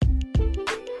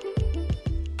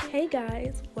Hey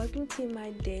guys, welcome to my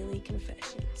daily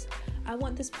confessions. I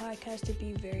want this podcast to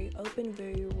be very open,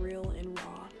 very real, and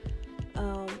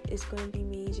raw. It's going to be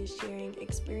me just sharing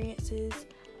experiences,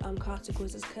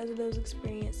 consequences because of those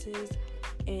experiences,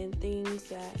 and things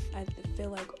that I feel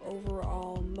like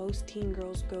overall most teen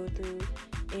girls go through,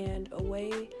 and a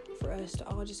way for us to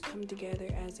all just come together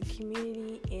as a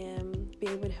community and be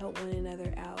able to help one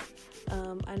another out.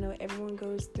 I know everyone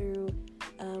goes through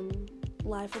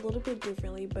life a little bit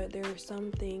differently, but there are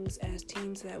some things as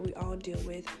teens that we all deal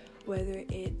with, whether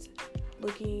it's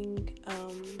looking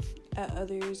at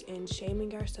others and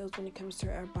shaming ourselves when it comes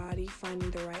to our body, finding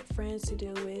the right friends to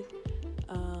deal with,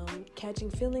 catching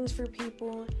feelings for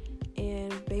people,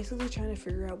 and basically trying to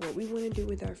figure out what we want to do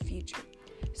with our future.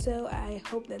 So I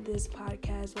hope that this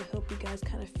podcast will help you guys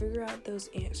kind of figure out those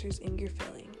answers in your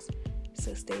feelings.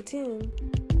 So stay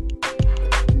tuned.